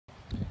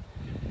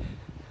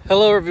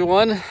Hello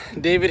everyone,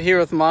 David here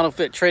with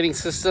MonoFit Training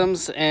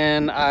Systems,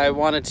 and I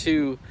wanted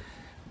to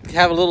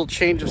have a little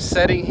change of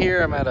setting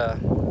here. I'm at a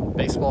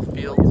baseball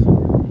field,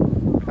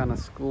 kind of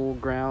school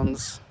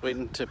grounds,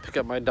 waiting to pick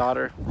up my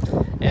daughter,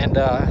 and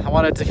I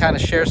wanted to kind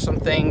of share some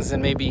things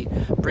and maybe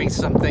bring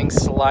some things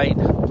to light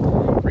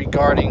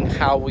regarding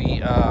how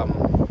we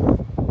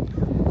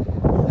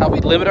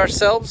limit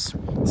ourselves.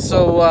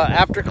 So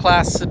after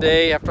class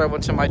today, after I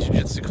went to my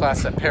jiu-jitsu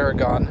class at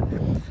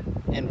Paragon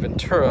in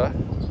Ventura,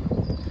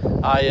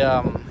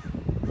 I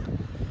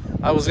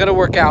was gonna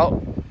work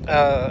out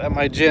at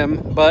my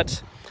gym,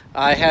 but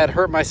I had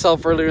hurt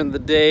myself earlier in the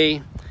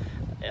day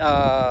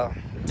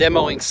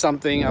demoing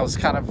something. I was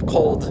kind of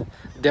cold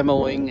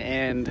demoing,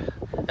 and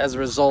as a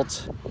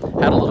result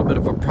had a little bit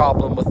of a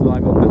problem with my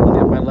mobility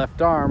of my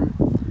left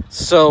arm.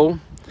 So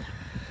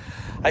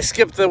I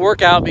skipped the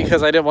workout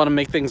because I didn't want to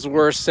make things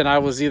worse, and I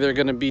was either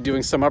going to be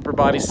doing some upper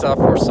body stuff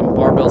or some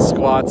barbell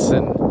squats,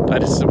 and I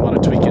just didn't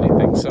want to tweak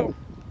anything. So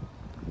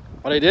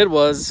what I did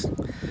was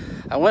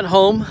I went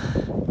home.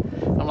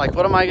 I'm like,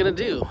 what am I gonna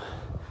do?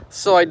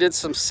 So I did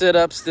some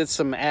sit-ups, did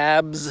some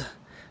abs,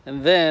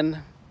 and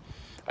then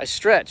I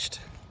stretched.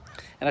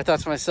 And I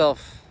thought to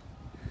myself,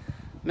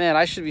 man,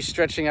 I should be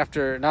stretching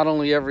after not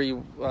only every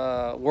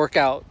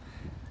workout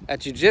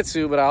at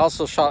jiu-jitsu, but I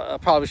also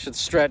probably should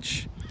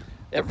stretch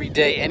every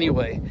day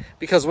anyway.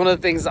 Because one of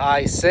the things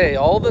I say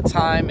all the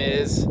time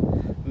is,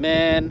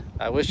 man,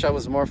 I wish I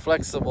was more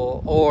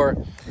flexible, or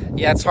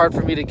yeah, it's hard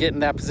for me to get in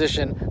that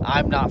position,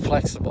 I'm not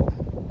flexible.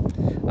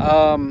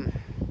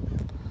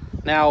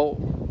 Now,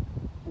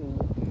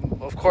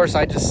 of course,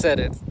 I just said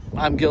it,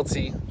 I'm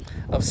guilty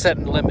of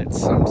setting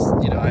limits. I'm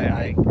not good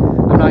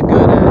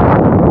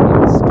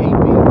at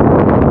escaping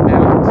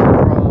out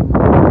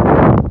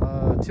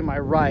from to my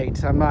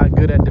right. I'm not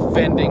good at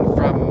defending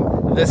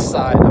from this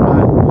side. I'm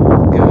not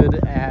good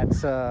at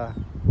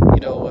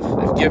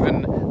if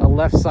given a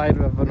left side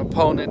of an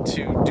opponent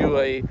to do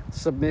a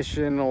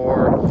submission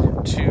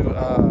or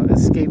to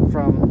escape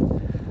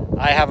from,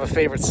 I have a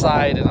favorite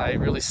side and I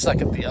really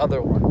suck at the other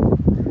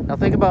one. Now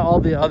think about all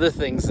the other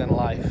things in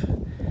life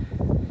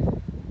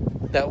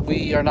that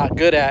we are not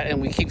good at,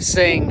 and we keep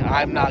saying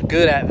I'm not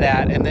good at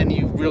that, and then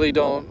you really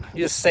don't.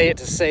 You just say it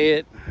to say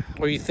it,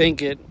 or you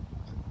think it,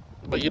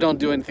 but you don't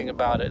do anything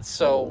about it.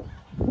 So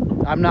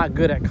I'm not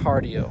good at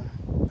cardio.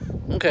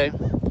 Okay,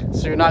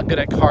 so you're not good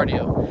at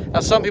cardio. Now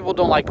some people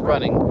don't like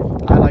running.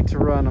 I like to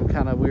run. I'm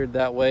kind of weird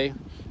that way.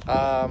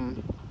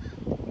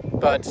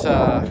 But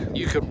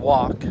you could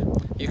walk,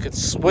 you could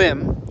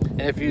swim,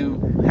 and if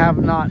you have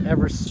not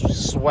ever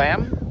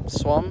swam,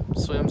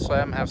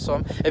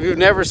 if you've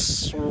never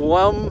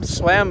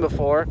swam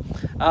before,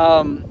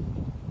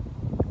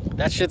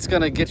 that shit's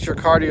gonna get your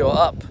cardio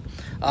up.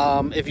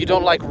 If you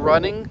don't like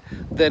running,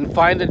 then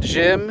find a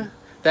gym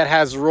that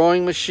has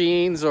rowing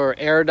machines or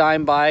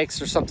Airdyne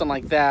bikes or something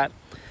like that,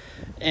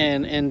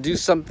 and do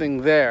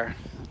something there.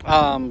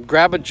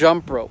 Grab a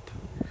jump rope.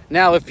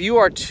 Now, if you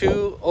are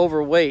too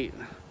overweight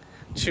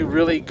to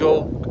really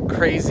go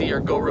crazy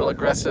or go real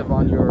aggressive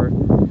on your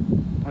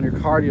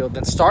cardio,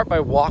 then start by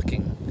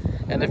walking.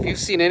 And if you've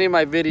seen any of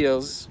my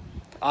videos,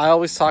 I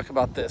always talk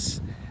about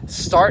this.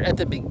 Start at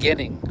the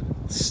beginning.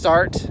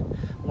 Start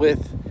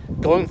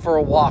with going for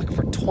a walk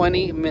for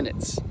 20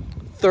 minutes,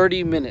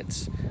 30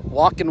 minutes.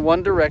 Walk in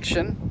one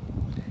direction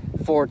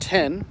for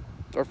 10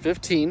 or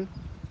 15,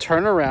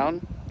 turn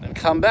around and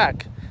come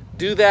back.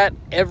 Do that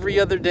every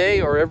other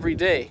day or every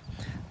day.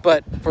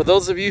 But for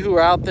those of you who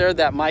are out there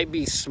that might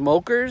be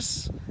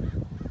smokers,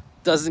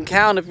 doesn't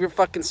count if you're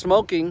fucking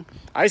smoking.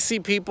 I see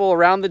people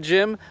around the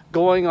gym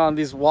going on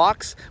these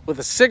walks with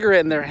a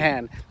cigarette in their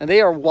hand, and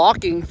they are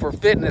walking for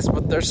fitness,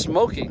 but they're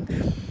smoking.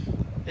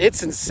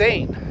 It's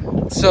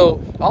insane.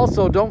 So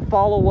also don't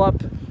follow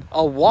up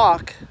a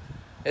walk,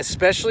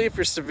 especially if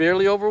you're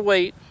severely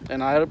overweight,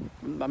 and I'm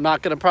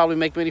not going to probably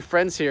make many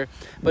friends here,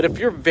 but if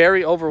you're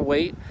very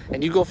overweight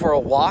and you go for a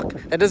walk,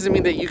 that doesn't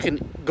mean that you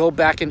can go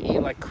back and eat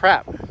like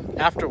crap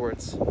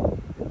afterwards.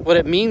 What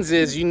it means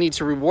is you need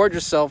to reward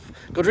yourself.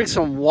 Go drink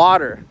some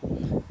water.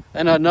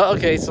 And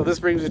okay, so this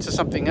brings me to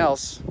something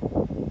else.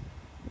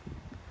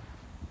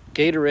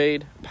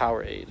 Gatorade,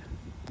 Powerade.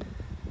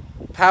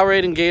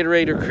 Powerade and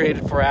Gatorade are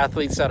created for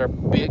athletes that are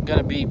going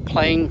to be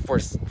playing for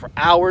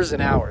hours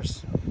and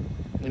hours.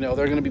 You know,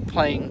 they're going to be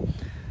playing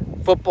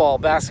football,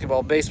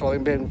 basketball, baseball. They're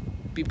going to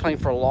be playing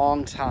for a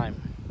long time.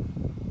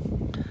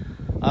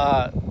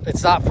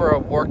 It's not for a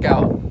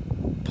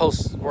workout,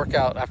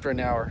 post-workout after an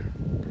hour.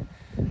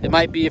 It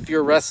might be if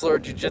you're a wrestler or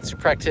jiu-jitsu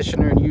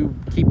practitioner and you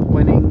keep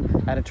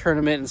winning at a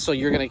tournament, and so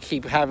you're going to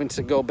keep having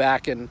to go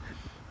back and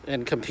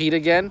compete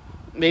again.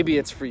 Maybe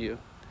it's for you.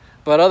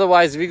 But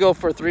otherwise, if you go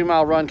for a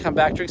 3-mile run, come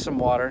back, drink some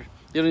water.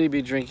 You don't need to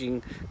be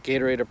drinking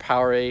Gatorade or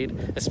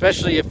Powerade,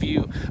 especially if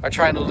you are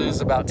trying to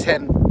lose about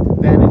 10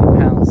 vanity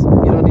pounds.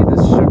 You don't need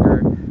this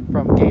sugar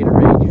from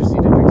Gatorade. You just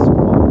need to drink some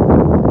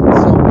water.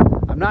 So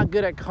I'm not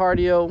good at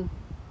cardio.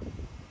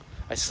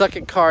 I suck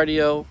at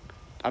cardio.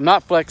 I'm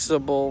not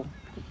flexible.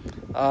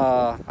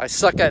 I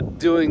suck at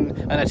doing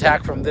an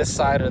attack from this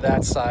side or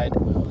that side.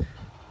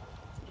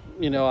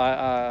 You know,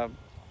 I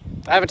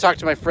haven't talked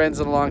to my friends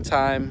in a long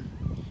time.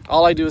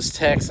 All I do is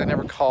text. I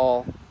never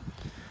call.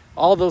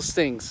 All those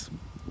things.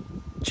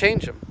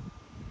 Change them.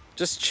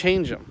 Just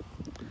change them.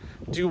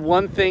 Do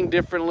one thing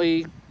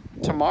differently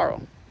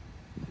tomorrow.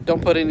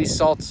 Don't put any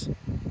salt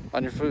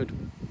on your food.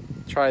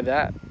 Try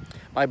that.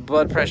 My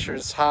blood pressure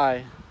is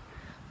high.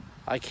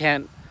 I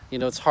can't, you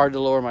know, it's hard to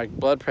lower my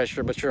blood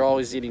pressure, but you're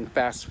always eating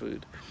fast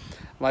food.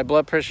 My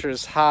blood pressure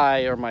is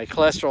high, or my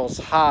cholesterol is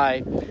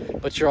high,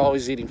 but you're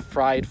always eating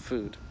fried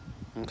food.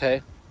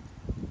 Okay?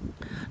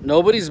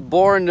 Nobody's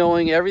born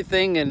knowing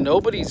everything, and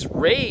nobody's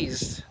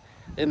raised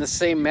in the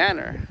same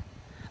manner.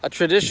 A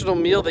traditional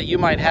meal that you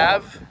might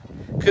have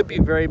could be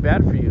very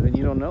bad for you, and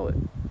you don't know it.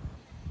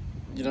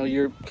 You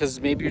know, because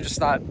maybe you're just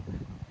not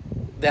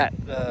that,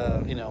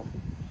 you know,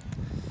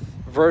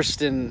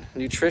 versed in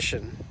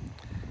nutrition.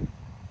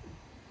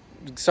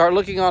 Start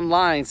looking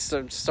online,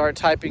 start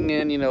typing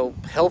in, you know,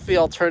 healthy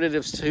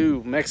alternatives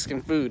to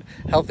Mexican food,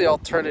 healthy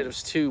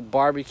alternatives to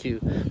barbecue,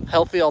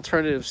 healthy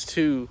alternatives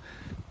to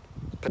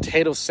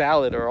potato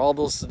salad, or all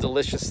those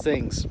delicious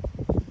things.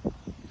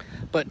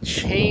 But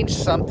change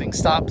something.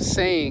 Stop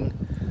saying,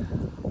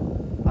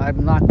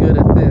 I'm not good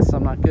at this,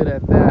 I'm not good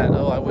at that.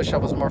 Oh, I wish I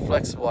was more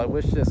flexible. I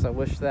wish this, I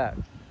wish that.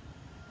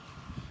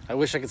 I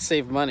wish I could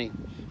save money.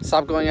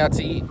 Stop going out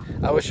to eat.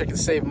 I wish I could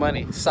save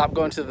money. Stop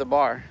going to the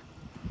bar.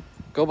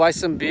 Go buy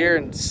some beer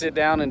and sit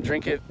down and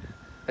drink it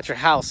at your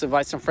house.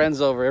 Invite some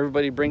friends over.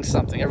 Everybody brings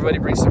something. Everybody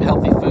brings some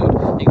healthy food.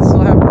 You can still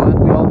have fun.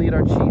 We all need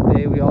our cheat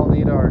day. We all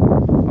need our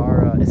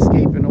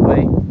escape in a way.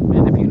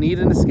 And if you need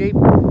an escape,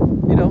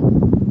 you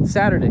know,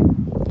 Saturday.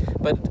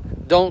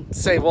 But don't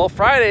say, well,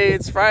 Friday,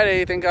 it's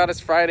Friday. Thank God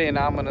it's Friday. And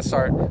now I'm going to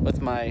start with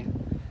my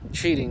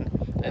cheating.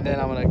 And then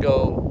I'm going to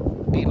go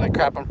eat like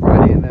crap on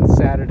Friday, and then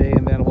Saturday,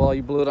 and then, well,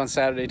 you blew it on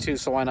Saturday too,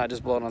 so why not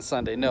just blow it on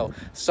Sunday? No,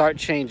 start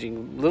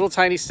changing little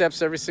tiny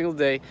steps every single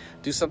day.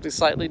 Do something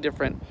slightly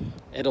different.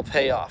 It'll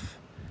pay off.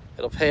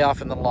 It'll pay off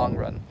in the long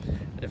run.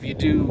 If you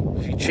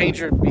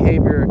change your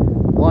behavior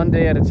one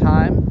day at a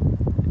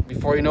time,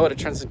 before you know it, it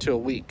turns into a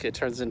week, it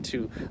turns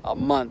into a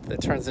month,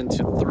 it turns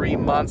into 3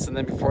 months, and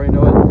then before you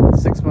know it,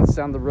 6 months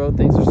down the road,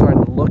 things are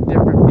starting to look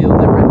different, feel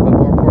different, but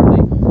more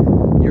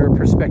importantly, your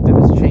perspective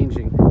is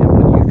changing.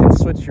 And when you can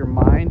switch your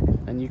mind,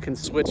 and you can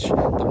switch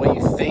the way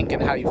you think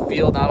and how you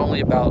feel, not only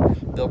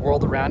about the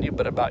world around you,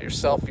 but about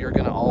yourself, you're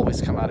going to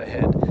always come out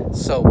ahead.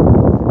 So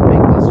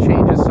make those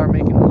changes. Start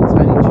making little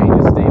tiny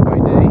changes